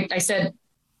know, I said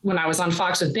when I was on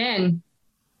Fox with Ben,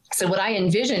 I said, what I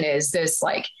envision is this,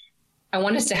 like, I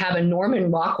want us to have a Norman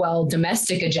Rockwell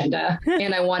domestic agenda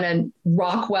and I want a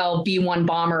Rockwell B-1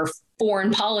 bomber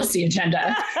foreign policy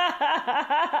agenda,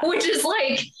 which is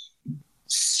like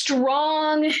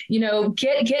strong,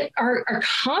 get our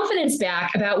confidence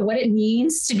back about what it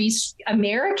means to be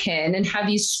American and have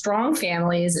these strong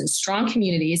families and strong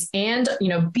communities, and,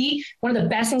 be one of the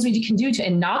best things we can do to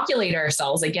inoculate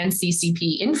ourselves against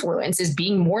CCP influence is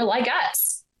being more like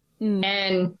us.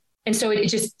 And so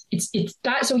it's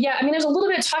that. So, yeah, I mean, there's a little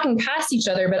bit of talking past each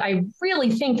other, but I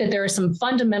really think that there are some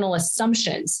fundamental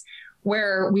assumptions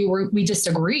where we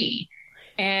disagree.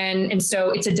 And so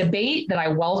it's a debate that I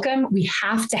welcome. We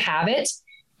have to have it.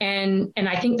 And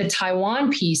I think the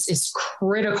Taiwan piece is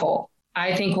critical.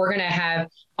 I think we're going to have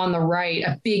on the right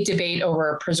a big debate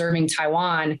over preserving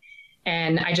Taiwan.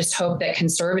 And I just hope that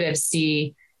conservatives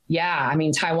see,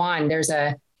 Taiwan, there's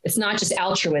a It's not just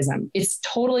altruism. It's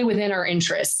totally within our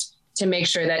interest to make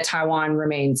sure that Taiwan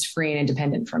remains free and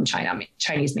independent from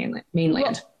Chinese mainland.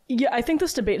 Well, yeah, I think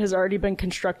this debate has already been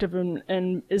constructive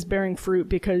and is bearing fruit,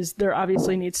 because there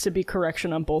obviously needs to be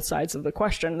correction on both sides of the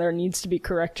question. There needs to be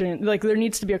correction, like there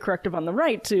needs to be a corrective on the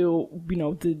right to,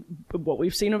 what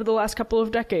we've seen over the last couple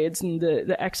of decades and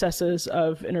the excesses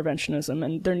of interventionism.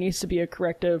 And there needs to be a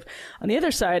corrective on the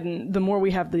other side. And the more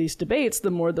we have these debates,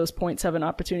 the more those points have an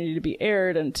opportunity to be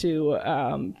aired and to,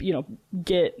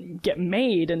 get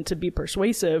made and to be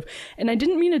persuasive. And I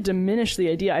didn't mean to diminish the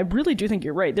idea. I really do think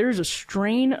you're right. There is a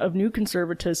strain of new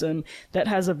conservatism that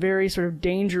has a very sort of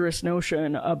dangerous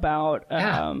notion about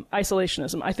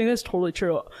isolationism. I think that's totally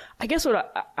true. I guess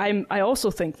what I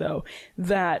also think, though,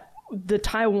 that the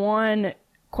Taiwan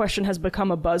question has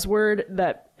become a buzzword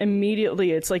that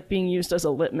immediately it's like being used as a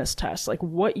litmus test. Like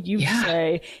what you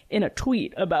say in a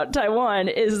tweet about Taiwan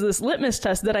is this litmus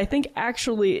test that I think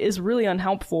actually is really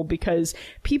unhelpful, because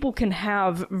people can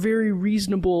have very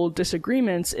reasonable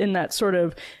disagreements in that sort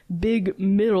of big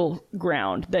middle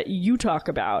ground that you talk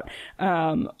about.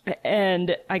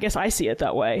 And I guess I see it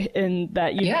that way, in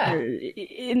that,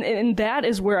 and that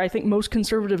is where I think most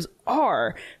conservatives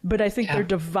are, but I think they're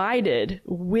divided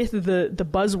with the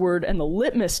buzzword and the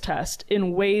litmus test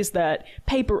in ways that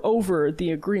paper over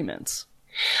the agreements.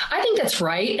 I think that's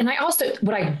right. And I also,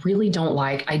 what I really don't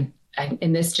like, I've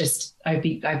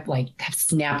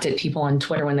snapped at people on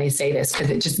Twitter when they say this, because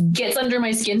it just gets under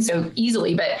my skin so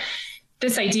easily. But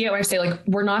this idea where I say, like,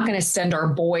 we're not going to send our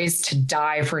boys to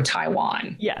die for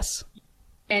Taiwan. Yes.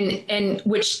 And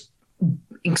which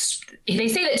they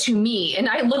say that to me, and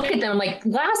I look at them like,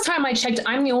 last time I checked,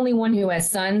 I'm the only one who has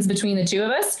sons between the two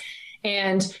of us.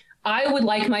 And I would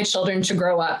like my children to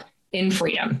grow up in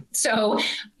freedom. So,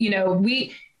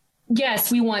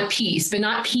 we want peace, but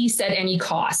not peace at any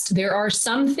cost. There are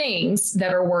some things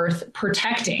that are worth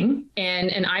protecting.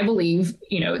 And I believe,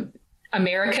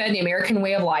 America, the American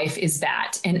way of life is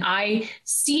that. And I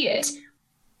see it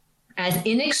as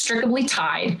inextricably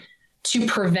tied to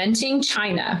preventing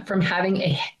China from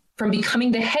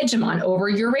becoming the hegemon over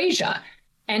Eurasia.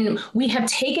 And we have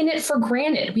taken it for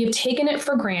granted. We have taken it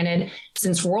for granted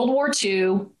since World War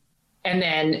II, and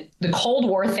then the Cold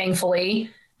War, thankfully,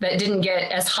 that didn't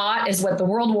get as hot as what the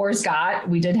World Wars got.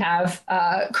 We did have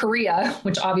Korea,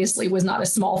 which obviously was not a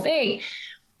small thing.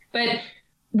 But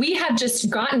we have just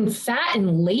gotten fat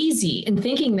and lazy in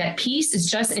thinking that peace is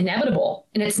just inevitable.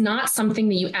 And it's not something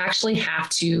that you actually have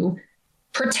to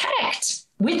protect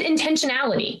with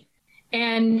intentionality.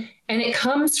 And it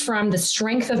comes from the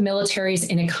strength of militaries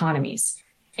and economies.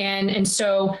 And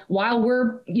so while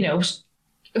we're,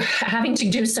 having to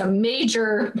do some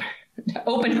major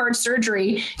open heart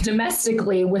surgery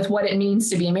domestically with what it means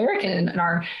to be American in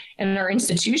our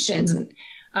institutions,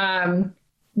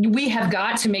 we have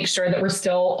got to make sure that we're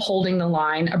still holding the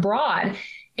line abroad.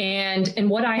 And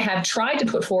what I have tried to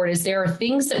put forward is there are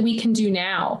things that we can do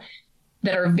now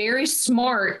that are very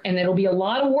smart, and it'll be a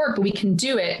lot of work, but we can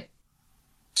do it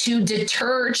to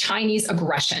deter Chinese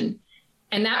aggression.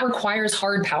 And that requires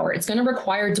hard power. It's going to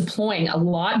require deploying a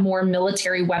lot more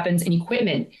military weapons and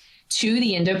equipment to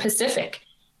the Indo-Pacific.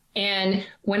 And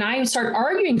when I start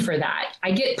arguing for that,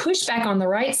 I get pushback on the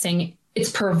right saying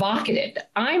it's provocative.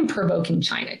 I'm provoking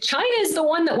China. China is the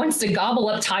one that wants to gobble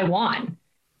up Taiwan.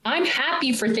 I'm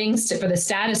happy for the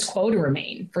status quo to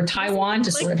remain, for Taiwan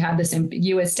to sort of have this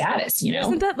ambiguous status,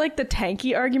 Isn't that like the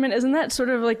tanky argument? Isn't that sort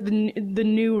of like the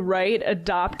new right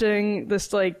adopting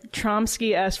this like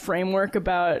Chomsky-esque framework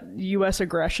about U.S.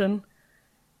 aggression?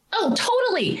 Oh,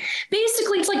 totally.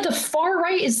 Basically, it's like the far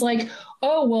right is like,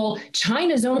 oh, well,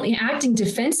 China's only acting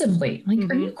defensively. Like,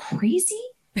 Are you crazy?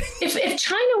 if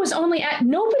China was only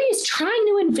nobody's trying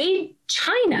to invade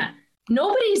China.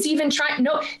 Nobody's even trying.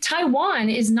 No, Taiwan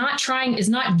is not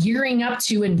gearing up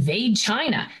to invade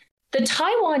China. The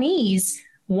Taiwanese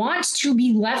want to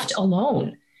be left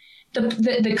alone.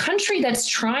 The country that's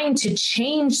trying to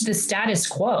change the status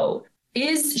quo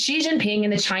is Xi Jinping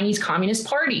and the Chinese Communist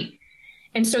Party.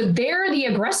 And so they're the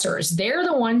aggressors. They're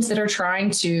the ones that are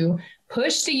trying to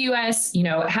push the U.S.,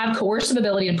 have coercive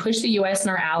ability to push the U.S.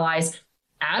 and our allies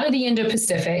out of the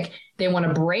Indo-Pacific. They want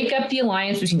to break up the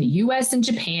alliance between the U.S. and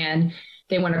Japan.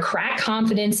 They want to crack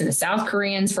confidence in the South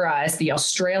Koreans for us, the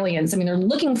Australians. I mean, they're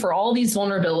looking for all these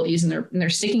vulnerabilities, and they're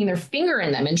sticking their finger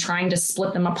in them and trying to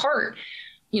split them apart.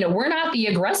 We're not the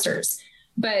aggressors,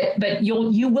 but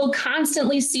you will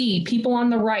constantly see people on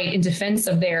the right in defense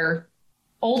of their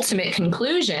ultimate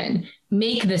conclusion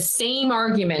make the same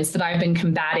arguments that I've been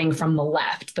combating from the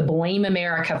left, the blame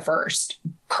America first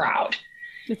crowd.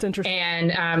 It's interesting.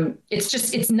 And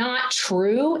it's not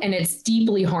true, and it's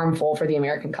deeply harmful for the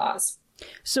American cause.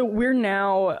 So we're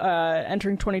now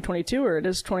entering 2022, or it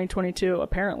is 2022,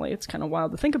 apparently. It's kind of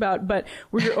wild to think about, but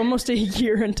we're almost a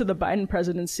year into the Biden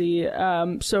presidency.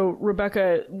 So,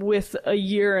 Rebeccah, with a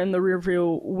year in the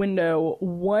rearview window,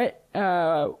 what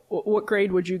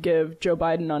grade would you give Joe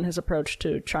Biden on his approach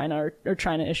to China or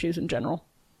China issues in general?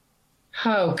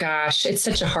 Oh, gosh, it's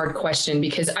such a hard question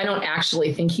because I don't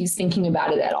actually think he's thinking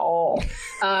about it at all.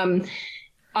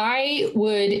 I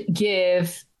would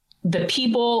give the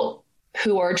people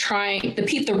who are trying,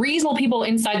 the reasonable people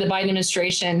inside the Biden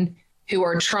administration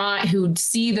who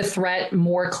see the threat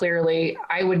more clearly,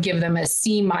 I would give them a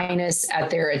C- at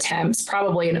their attempts,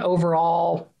 probably an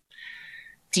overall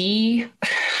D,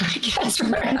 I guess.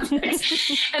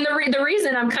 And the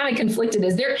reason I'm kind of conflicted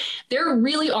is there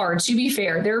really are, to be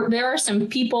fair, there are some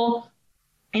people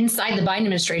inside the Biden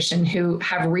administration who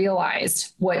have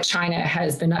realized what China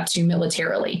has been up to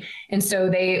militarily. And so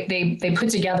they put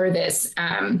together this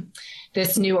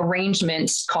new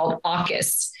arrangement called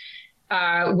AUKUS,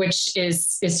 which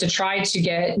is to try to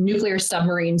get nuclear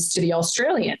submarines to the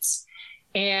Australians.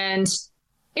 And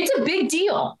it's a big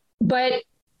deal, but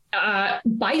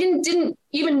Biden didn't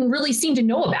even really seem to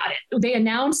know about it. They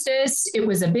announced this. It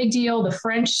was a big deal. The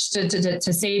French,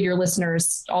 to save your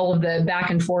listeners all of the back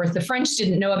and forth, the French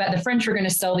didn't know about it. The French were going to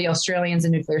sell the Australians a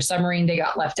nuclear submarine. They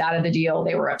got left out of the deal.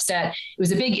 They were upset. It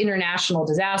was a big international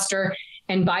disaster.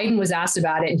 And Biden was asked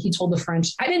about it. And he told the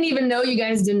French, I didn't even know you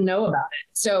guys didn't know about it.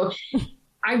 So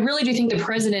I really do think the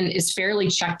president is fairly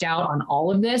checked out on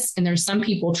all of this. And there's some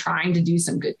people trying to do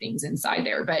some good things inside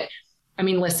there. But I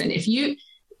mean, listen, if you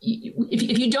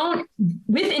don't,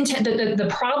 with intent, the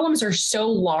problems are so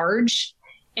large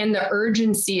and the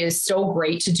urgency is so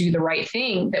great to do the right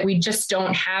thing that we just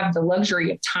don't have the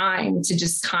luxury of time to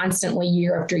just constantly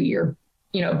year after year,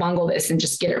 bungle this and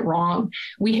just get it wrong.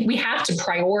 We have to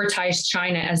prioritize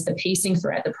China as the pacing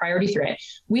threat, the priority threat.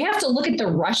 We have to look at the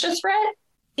Russia threat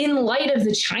in light of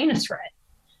the China threat.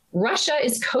 Russia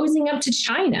is cozying up to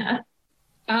China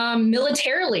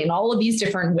militarily in all of these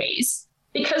different ways,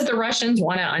 because the Russians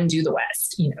want to undo the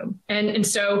West, and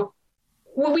so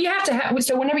what we have to have.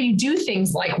 So whenever you do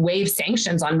things like waive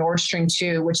sanctions on Nord Stream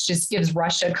 2, which just gives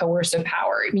Russia coercive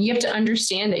power, I mean, you have to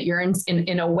understand that you're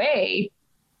in a way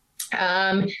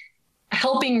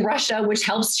helping Russia, which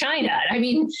helps China. I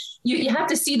mean, you have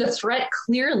to see the threat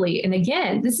clearly. And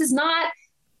again, this is not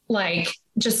like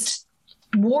just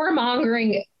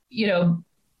warmongering,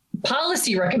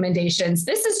 policy recommendations.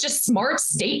 This is just smart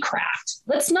statecraft.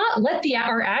 Let's not let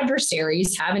our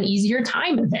adversaries have an easier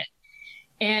time of it.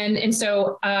 And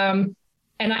so the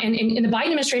Biden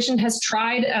administration has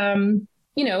tried,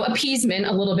 appeasement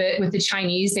a little bit with the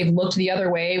Chinese. They've looked the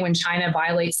other way when China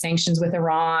violates sanctions with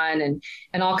Iran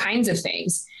and all kinds of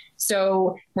things.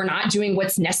 So we're not doing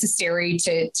what's necessary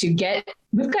we've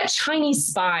got Chinese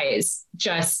spies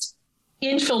just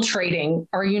infiltrating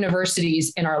our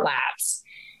universities and our labs.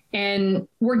 And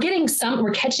we're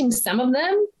catching some of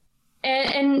them,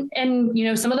 and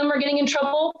some of them are getting in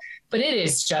trouble, but it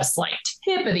is just like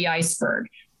tip of the iceberg.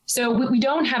 So we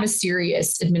don't have a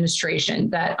serious administration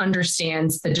that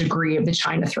understands the degree of the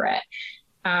China threat.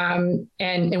 And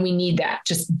we need that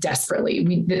just desperately.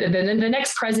 The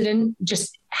next president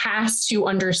just has to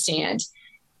understand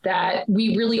that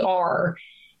we really are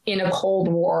in a Cold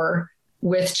War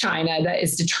with China that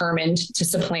is determined to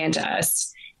supplant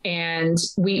us. And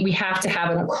we have to have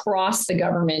an across the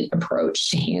government approach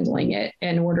to handling it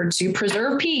in order to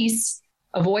preserve peace,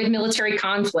 avoid military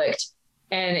conflict,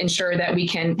 and ensure that we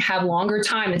can have longer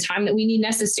time, the time that we need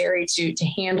necessary to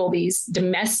handle these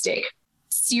domestic,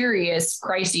 serious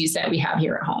crises that we have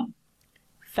here at home.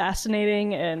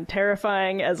 Fascinating and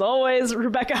terrifying as always.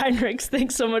 Rebeccah Heinrichs,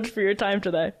 thanks so much for your time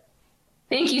today.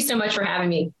 Thank you so much for having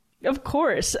me. Of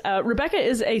course. Rebeccah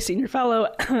is a senior fellow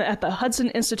at the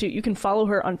Hudson Institute. You can follow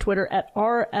her on Twitter at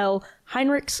RL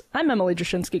Heinrichs. I'm Emily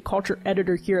Jashinsky, culture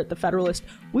editor here at the Federalist.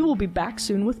 We will be back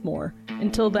soon with more.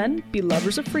 Until then, be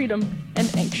lovers of freedom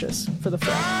and anxious for the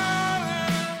fight.